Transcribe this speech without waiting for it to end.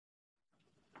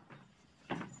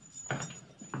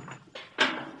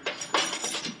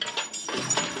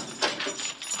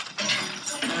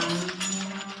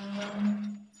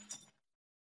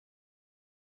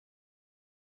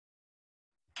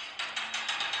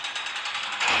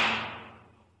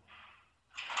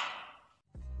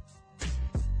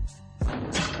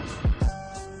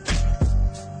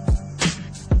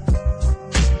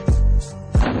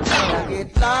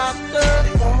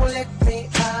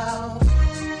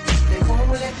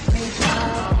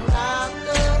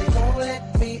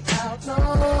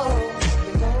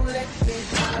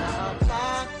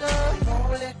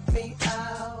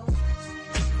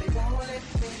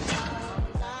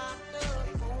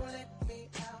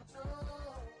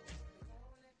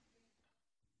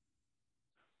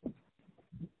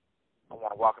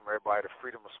everybody to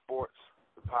Freedom of Sports,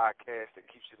 the podcast that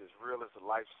keeps it as real as a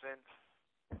life sentence.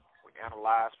 We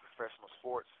analyze professional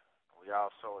sports. We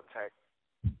also attack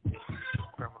issues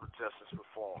of criminal justice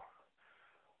reform.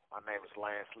 My name is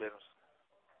Lance Livingston.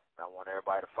 I want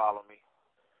everybody to follow me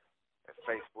at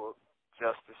Facebook,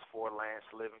 Justice for Lance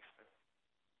Livingston,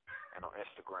 and on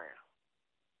Instagram,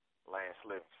 Lance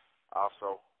Livingston.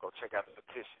 Also, go check out the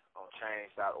petition on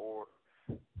change.org,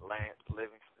 Lance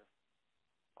Livingston.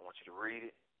 I want you to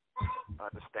read it,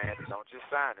 understand it. Don't just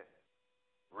sign it.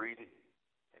 Read it.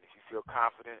 And if you feel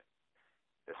confident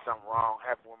that something wrong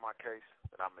happened with my case,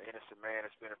 that I'm an innocent man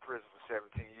that's been in prison for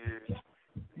 17 years,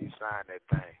 you sign that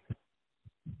thing.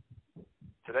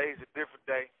 Today's a different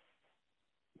day.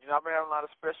 You know, I've been having a lot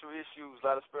of special issues, a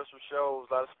lot of special shows,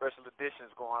 a lot of special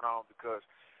editions going on because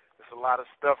there's a lot of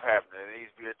stuff happening that needs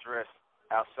to be addressed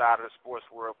outside of the sports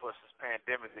world. Plus this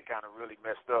pandemic that kind of really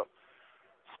messed up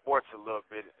sports a little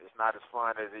bit. It's not as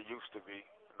fun as it used to be.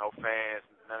 No fans,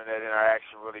 none of that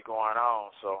interaction really going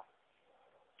on.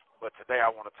 But today I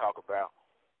want to talk about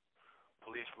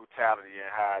police brutality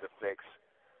and how it affects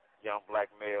young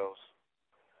black males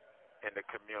in the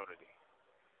community.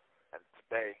 And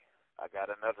today I got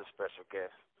another special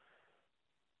guest,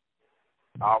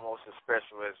 almost as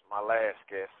special as my last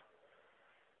guest.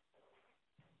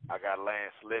 I got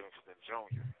Lance Livingston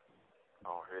Jr.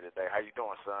 on here today. How you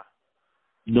doing, son?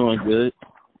 Doing good.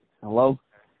 Hello?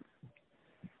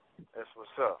 That's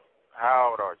what's up. How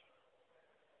old are you?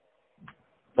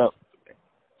 About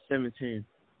 17.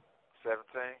 17?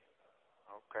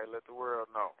 Okay, let the world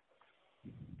know.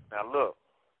 Now look,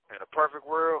 in a perfect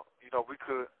world, you know, we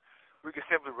could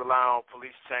simply rely on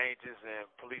police changes and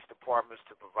police departments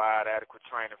to provide adequate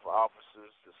training for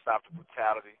officers to stop the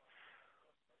brutality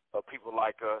of people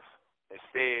like us.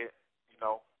 Instead, you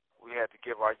know, we had to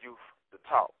give our youth the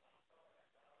talk.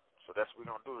 So that's what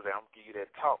we're going to do today. I'm going to give you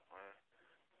that talk, man.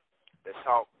 That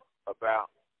talk about,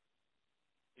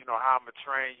 you know, how I'm going to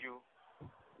train you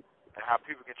and how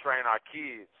people can train our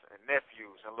kids and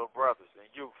nephews and little brothers and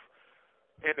youth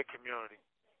in the community,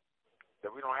 that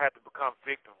we don't have to become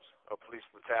victims of police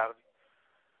brutality.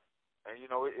 And, you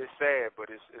know, it's sad,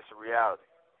 but it's a reality.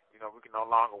 You know, we can no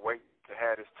longer wait to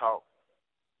have this talk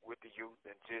with the youth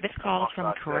and just This call is from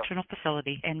a correctional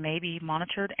facility and may be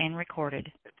monitored and recorded.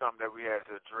 It's something that we have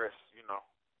to address, you know,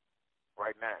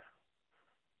 right now.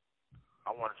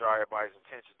 I want to draw everybody's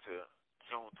attention to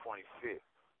June 25th.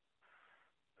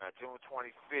 Now, June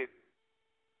 25th,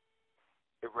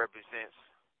 it represents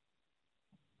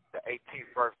the 18th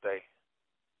birthday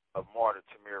of martyr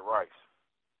Tamir Rice.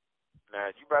 Now,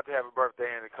 you about to have a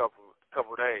birthday in a couple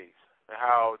days, and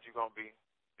how old you gonna be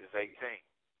is 18.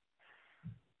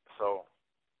 So,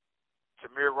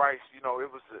 Tamir Rice, you know, it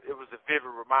was a vivid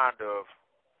reminder of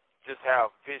just how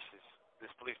vicious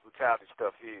this police brutality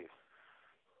stuff is.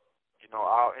 You know,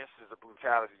 all instances of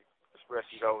brutality,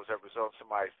 especially those that result in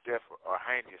somebody's death, are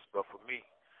heinous. But for me,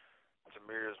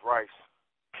 Tamir Rice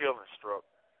killing struck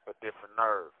a different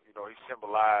nerve. You know, he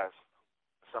symbolized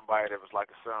somebody that was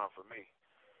like a son for me.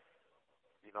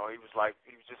 You know, he was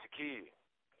just a kid.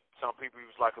 Some people he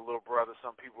was like a little brother,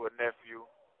 some people a nephew.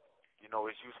 You know,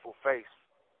 his youthful face,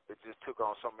 it just took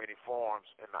on so many forms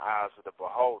in the eyes of the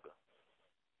beholder.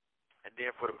 And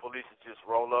then for the police to just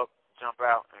roll up, jump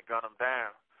out, and gun him down,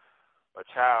 a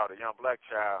young black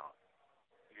child,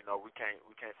 you know, we can't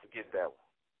forget that one.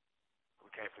 We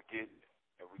can't forget it,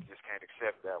 and we just can't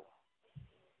accept that one.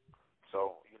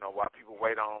 So, you know, while people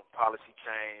wait on policy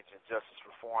change and justice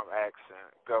reform acts and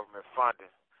government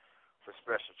funding for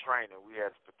special training, we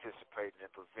have to participate in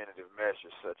preventative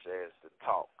measures such as the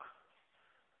talk.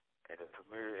 And if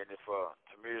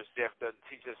Tamir's death doesn't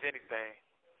teach us anything,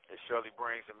 it surely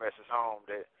brings the message home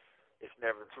that it's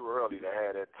never too early to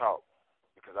have that talk.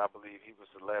 Because I believe he was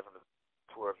 11 or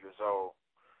 12 years old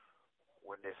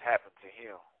when this happened to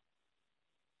him.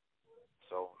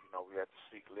 So, you know, we have to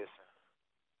speak, listen,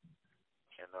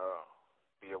 and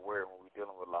be aware when we're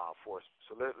dealing with law enforcement.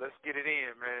 So let's get it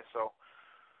in, man. So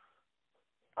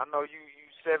I know you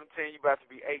 17, you about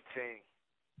to be 18,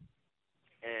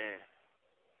 and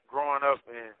growing up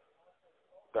in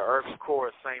the urban core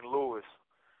of St. Louis,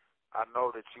 I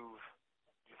know that you've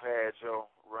had your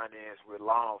run-ins with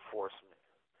law enforcement.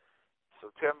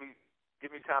 So give me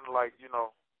kind of like, you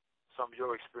know, some of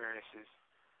your experiences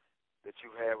that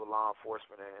you had with law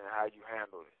enforcement and how you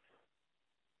handled it.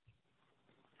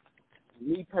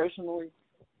 Me personally,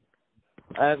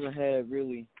 I haven't had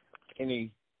really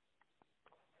any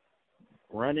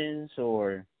run-ins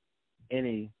or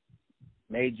any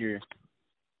major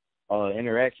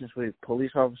interactions with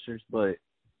police officers, but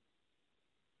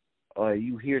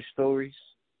you hear stories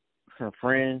from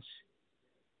friends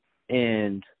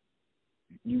and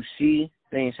you see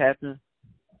things happen,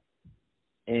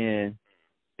 and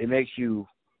it makes you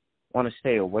want to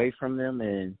stay away from them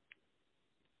and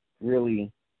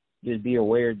really just be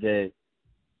aware that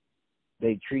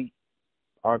they treat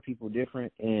our people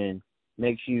different, and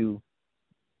makes you,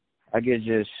 I guess,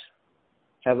 just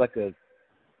have like a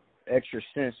extra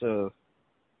sense of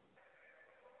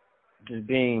just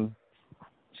being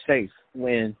safe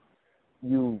when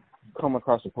you come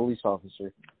across a police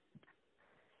officer.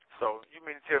 So you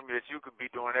mean to tell me that you could be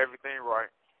doing everything right,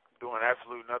 doing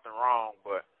absolutely nothing wrong,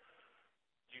 but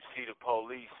you see the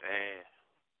police and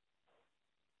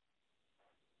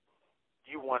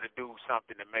you want to do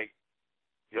something to make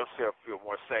yourself feel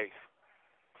more safe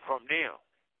from them.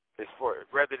 It's for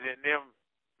rather than them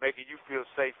making you feel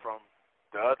safe from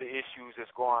the other issues that's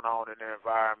going on in their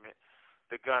environment,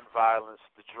 the gun violence,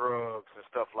 the drugs and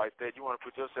stuff like that. You want to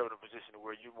put yourself in a position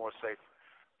where you're more safe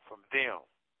from them,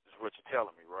 is what you're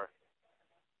telling me, right?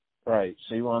 Right.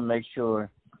 So you want to make sure,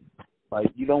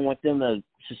 like, you don't want them to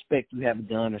suspect you have a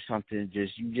gun or something. You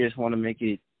just want to make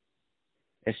it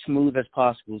as smooth as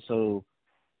possible, so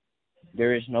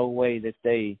there is no way that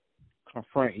they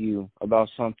confront you about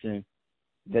something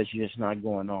that's just not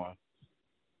going on.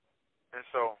 And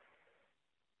so,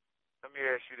 let me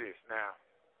ask you this now.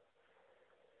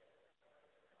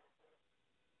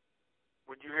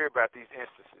 When you hear about these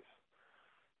instances,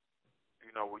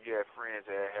 where you have friends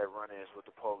that had run-ins with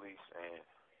the police, and,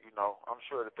 I'm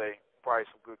sure that they probably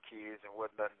some good kids and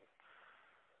wasn't nothing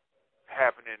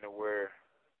happening to where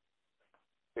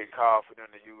they call for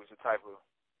them to use the type of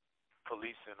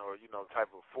policing or,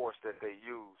 type of force that they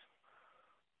use.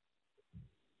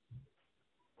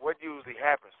 What usually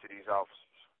happens to these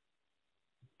officers?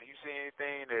 Do you see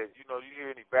anything that, do you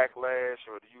hear any backlash,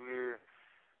 or do you hear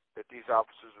that these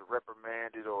officers are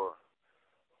reprimanded, or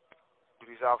do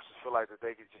these officers feel like that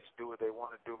they can just do what they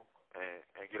want to do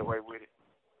and get away with it?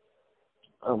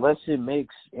 Unless it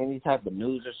makes any type of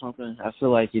news or something, I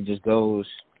feel like it just goes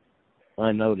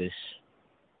unnoticed.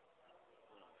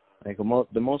 Like, the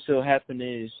most that'll happen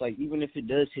is, like, even if it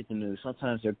does hit the news,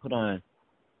 sometimes they're put on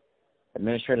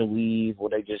administrative leave, or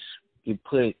they just get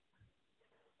put,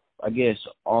 I guess,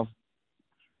 off,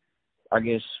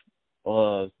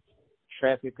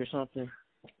 traffic or something,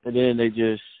 and then they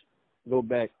just go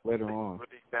back later on.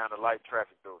 Release down the light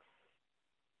traffic though.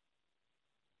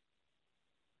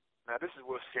 Now, this is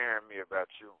what's scaring me about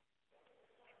you,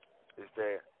 is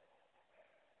that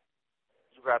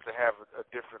you got to have a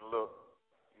different look.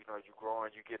 You're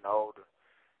growing, you're getting older,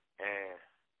 and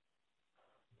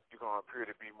you're going to appear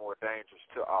to be more dangerous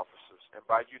to officers. And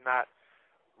by you not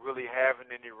really having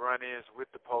any run-ins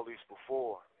with the police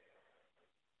before,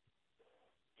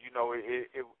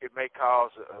 it may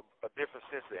cause a different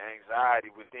sense of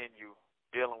anxiety within you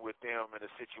dealing with them in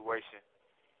a situation,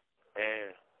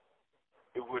 and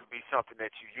it wouldn't be something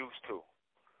that you used to.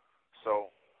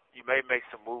 So you may make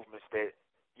some movements that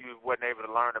you wasn't able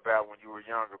to learn about when you were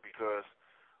younger because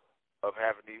of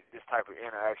having this type of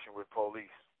interaction with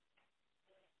police.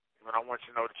 And I want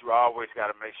you to know that you always got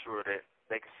to make sure that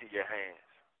they can see your hands.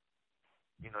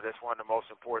 That's one of the most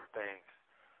important things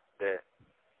that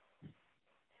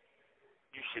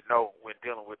you should know when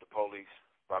dealing with the police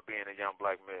by being a young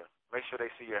black male. Make sure they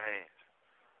see your hands.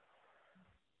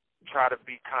 Try to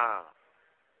be calm.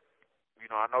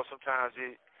 I know sometimes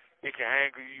it can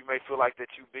anger you. You may feel like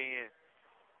that you being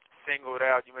singled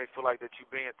out. You may feel like that you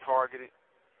being targeted.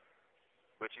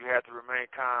 But you have to remain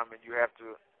calm, and you have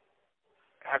to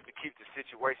keep the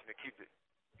situation, to keep the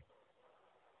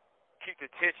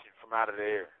tension from out of the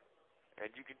air. And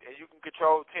you can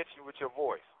control tension with your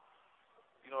voice.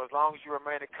 As long as you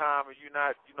remain calm and you're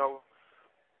not,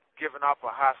 giving off a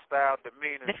hostile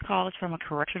demeanor. This call is from a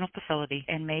correctional facility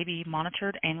and may be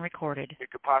monitored and recorded.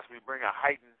 It could possibly bring a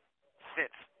heightened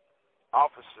sense.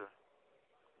 Officer,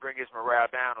 bring his morale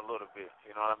down a little bit.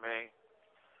 You know what I mean?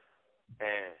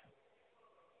 And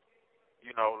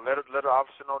let the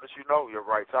officer know that you know your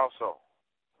rights also.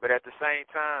 But at the same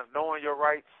time, knowing your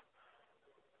rights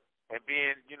and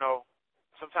being,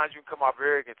 sometimes you can come off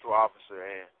arrogant to an officer,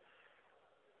 and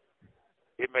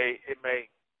it may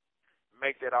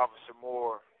make that officer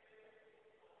more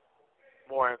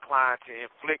inclined to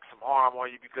inflict some harm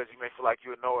on you because you may feel like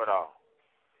you know it all.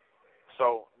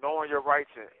 So knowing your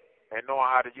rights and knowing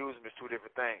how to use them is two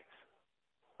different things.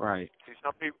 Right. See,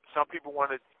 some people want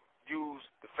to use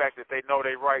the fact that they know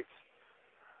their rights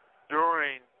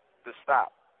during the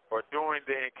stop or during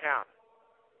the encounter.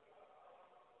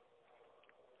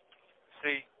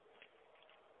 See,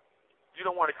 you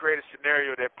don't want to create a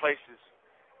scenario that places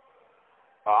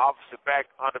an officer back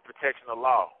under protection of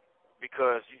law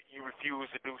because you refuse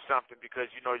to do something because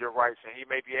you know your rights, and he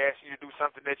may be asking you to do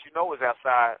something that you know is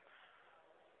outside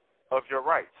of your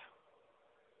rights.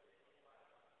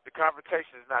 The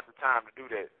confrontation is not the time to do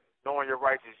that. Knowing your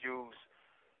rights is used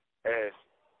as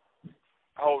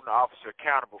holding the officer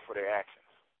accountable for their actions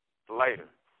later.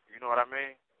 You know what I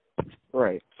mean?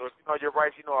 Right. So if you know your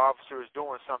rights, you know an officer is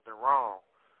doing something wrong,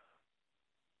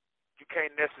 you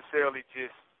can't necessarily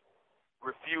just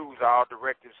refuse all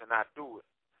directives and not do it,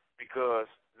 because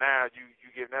now you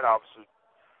giving that officer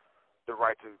the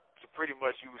right to pretty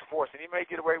much use force. And he may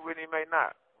get away with it, he may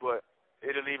not, but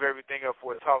it'll leave everything up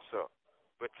for a toss-up.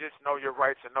 But just know your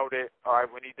rights and know that, all right,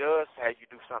 when he does have you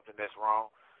do something that's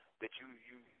wrong, that you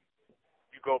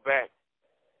go back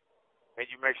and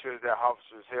you make sure that that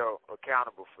officer is held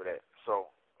accountable for that. So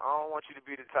I don't want you to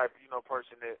be the type of,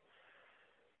 person that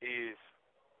is,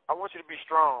 I want you to be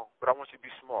strong, but I want you to be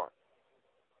smart.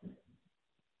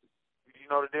 Do you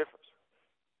know the difference?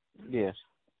 Yes.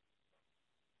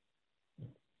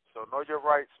 So know your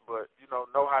rights, but,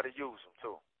 know how to use them,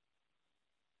 too.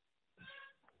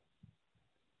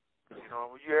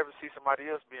 When you ever see somebody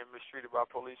else being mistreated by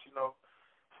police,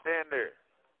 stand there.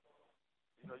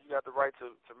 You got the right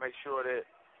to make sure that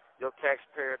your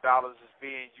taxpayer dollars is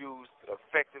being used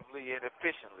effectively and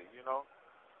efficiently,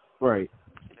 Right.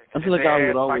 I And feel like I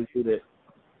would always do that.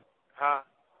 Huh?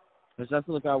 Because I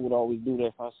feel like I would always do that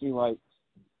if I see, like,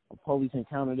 a police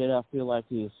encounter that I feel like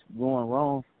is going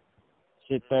wrong,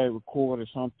 sit there, record or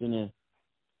something, and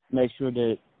make sure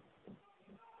that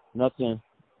nothing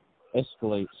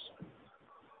escalates.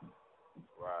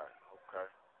 Right. Okay.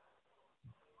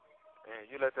 And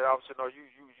you let that officer know you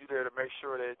there to make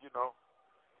sure that,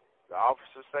 the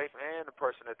officer's safe and the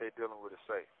person that they're dealing with is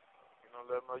safe.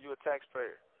 Let them know you're a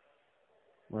taxpayer.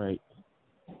 Right.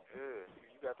 Yeah.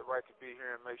 You got the right to be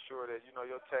here and make sure that,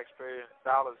 your taxpayer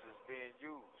dollars is being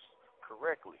used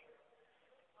correctly.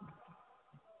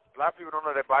 A lot of people don't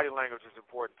know that body language is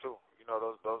important too.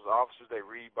 Those officers, they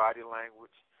read body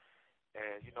language.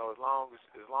 And, as long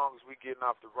as we getting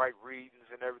off the right readings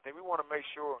and everything, we want to make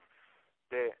sure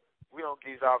that we don't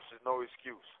give these officers no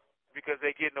excuse, because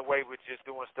they're getting away with just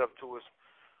doing stuff to us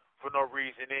for no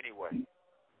reason anyway.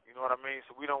 You know what I mean?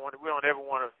 So we don't ever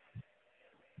want to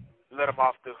let them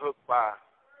off the hook by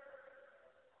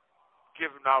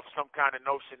giving off some kind of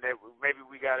notion that maybe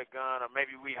we got a gun or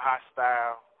maybe we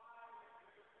hostile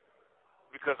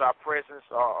because our presence,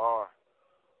 our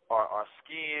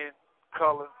skin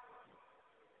color,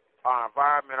 our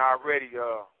environment already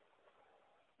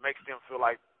makes them feel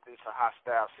like it's a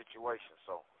hostile situation.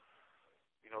 So,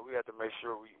 we have to make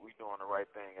sure we doing the right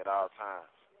thing at all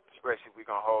times, especially if we're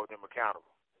going to hold them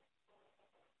accountable.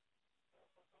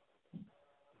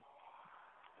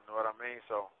 You know what I mean?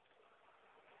 So,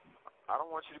 I don't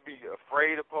want you to be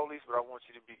afraid of police, but I want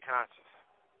you to be conscious.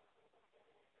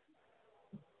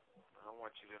 I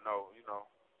want you to know,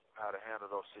 how to handle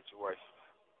those situations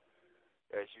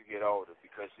as you get older,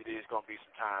 because it is going to be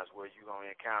some times where you're going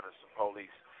to encounter some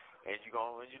police, and you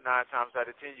 9 times out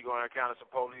of 10, you're going to encounter some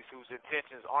police whose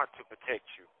intentions aren't to protect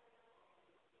you.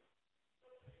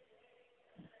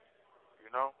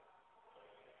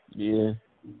 Yeah.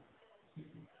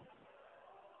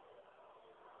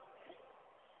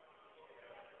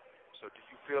 So do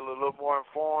you feel a little more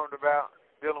informed about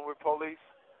dealing with police?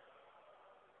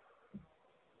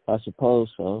 I suppose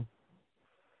so.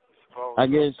 I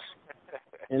guess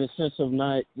in the sense of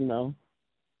not,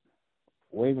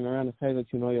 waving around the fact that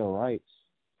you know your rights.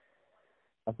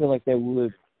 I feel like that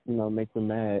would, make them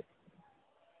mad,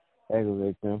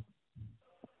 aggravate them.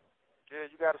 Yeah,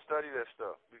 you got to study that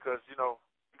stuff because, you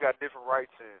got different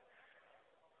rights in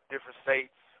different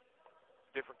states,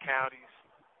 different counties.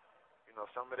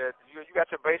 Some of that, you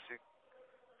got your basic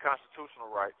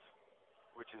constitutional rights,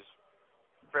 which is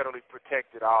federally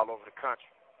protected all over the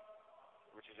country,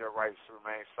 which is your rights to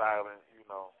remain silent,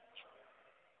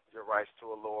 your rights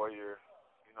to a lawyer,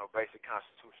 basic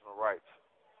constitutional rights.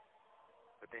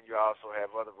 But then you also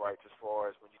have other rights as far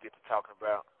as when you get to talking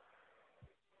about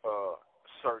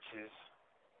searches,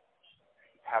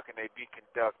 how can they be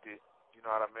conducted, you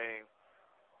know what I mean?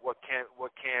 What can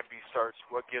be searched,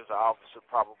 what gives an officer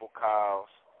probable cause.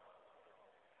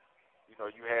 You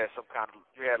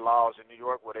had laws in New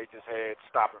York where they just had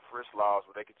stop and frisk laws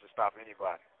where they could just stop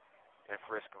anybody and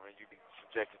frisk them, and you'd be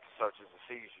subjected to searches and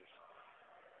seizures,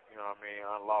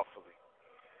 unlawfully.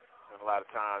 And a lot of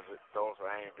times those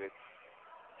are aimed at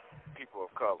people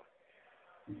of color.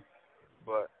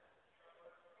 But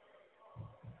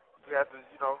we have to,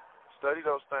 study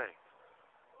those things.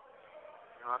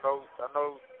 I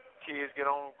know kids get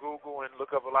on Google and look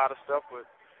up a lot of stuff, but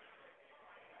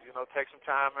take some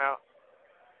time out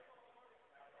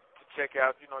check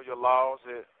out, your laws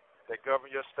that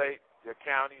govern your state, your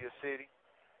county, your city,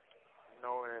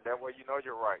 and that way you know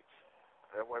your rights.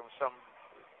 That way when something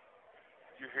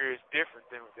you hear is different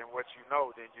than what you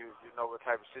know, then you know what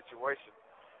type of situation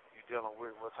you're dealing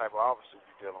with, what type of officer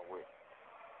you're dealing with.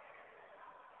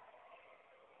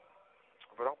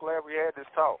 But I'm glad we had this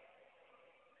talk.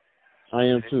 I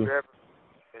am And too.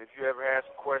 if you ever had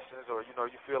some questions or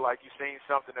you feel like you seen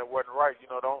something that wasn't right,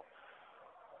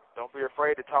 don't be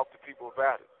afraid to talk to people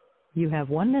about it. You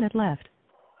have 1 minute left.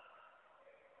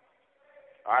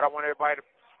 All right, I want everybody to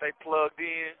stay plugged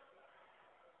in.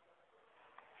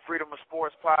 Freedom of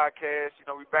Sports podcast.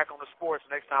 We back on the sports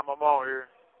next time I'm on here.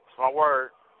 It's my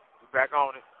word. We back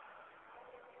on it.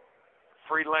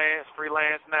 Freelance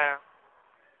now.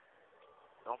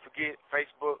 Don't forget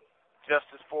Facebook,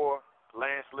 Justice for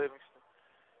Lance Livingston.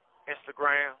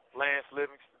 Instagram, Lance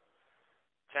Livingston.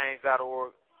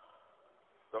 Change.org.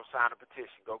 Go sign a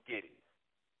petition. Go get it.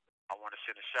 I want to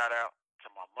send a shout out to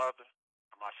my mother,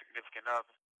 to my significant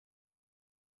other,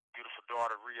 beautiful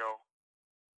daughter Rio,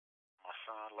 my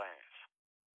son Lance.